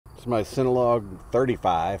It's my Cinelog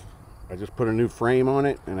 35. I just put a new frame on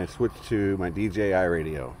it and I switched to my DJI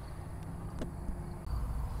radio.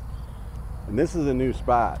 And this is a new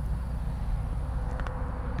spot.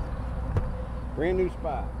 Brand new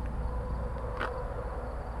spot.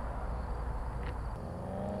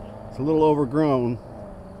 It's a little overgrown.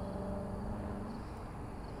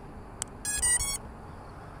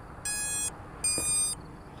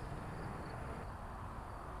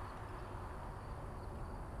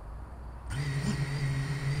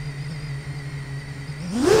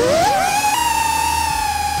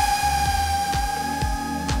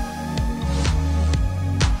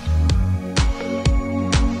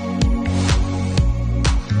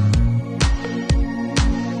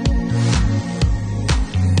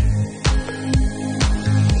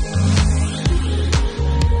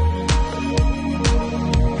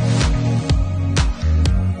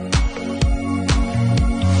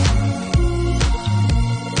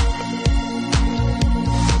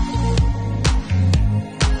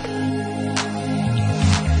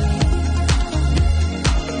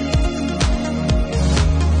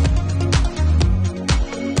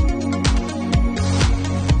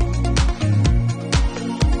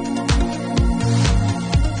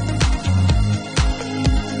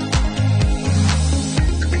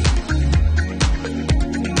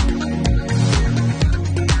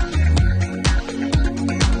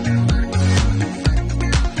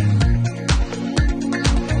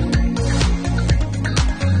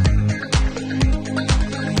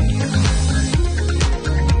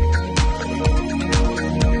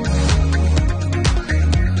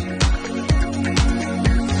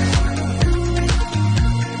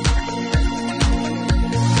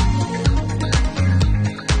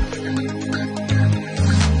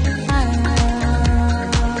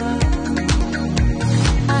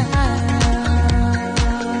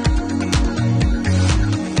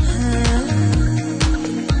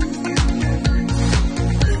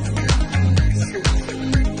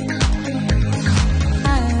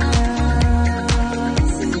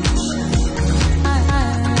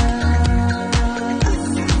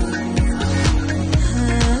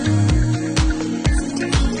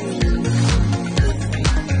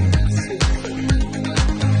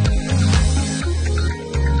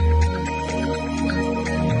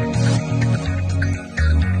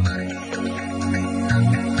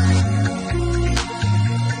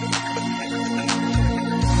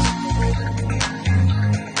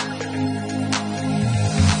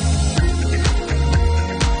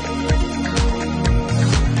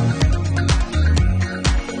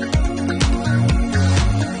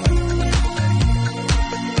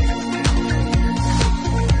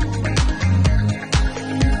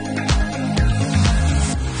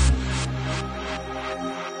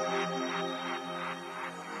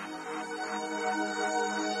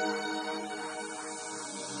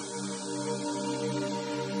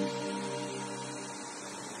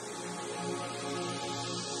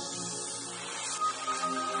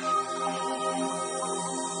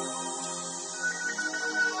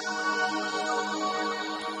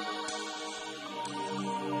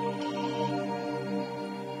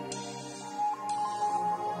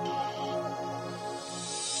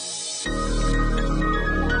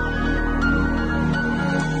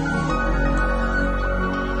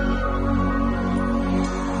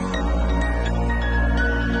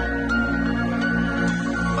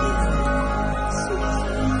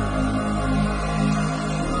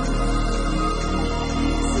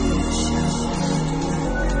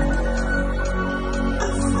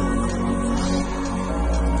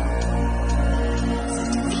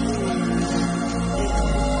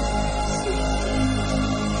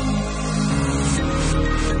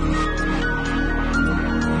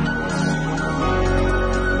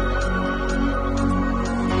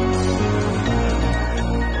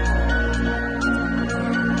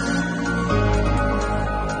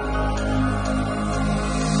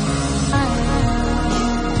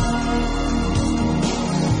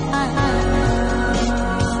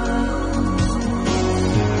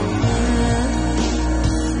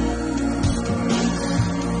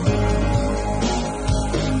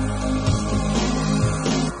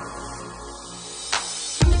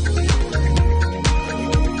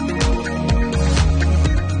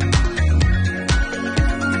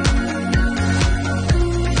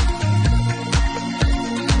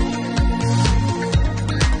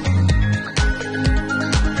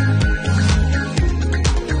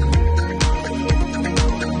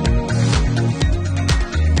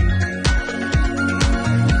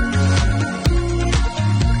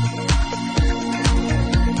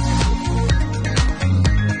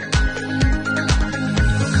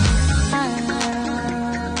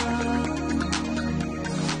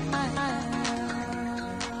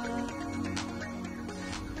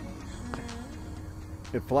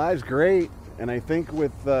 It flies great, and I think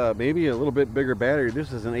with maybe a little bit bigger battery,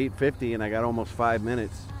 this is an 850 and I got almost 5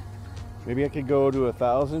 minutes. Maybe I could go to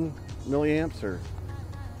 1,000 milliamps or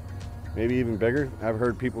maybe even bigger. I've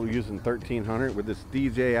heard people using 1,300 with this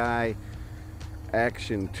DJI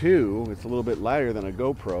Action 2. It's a little bit lighter than a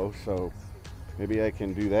GoPro, so maybe I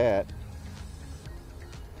can do that.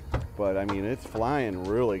 But I mean, it's flying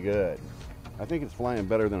really good. I think it's flying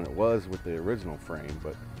better than it was with the original frame,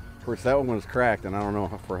 but of course that one was cracked, and I don't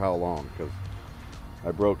know for how long because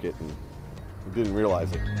I broke it and didn't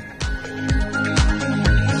realize it.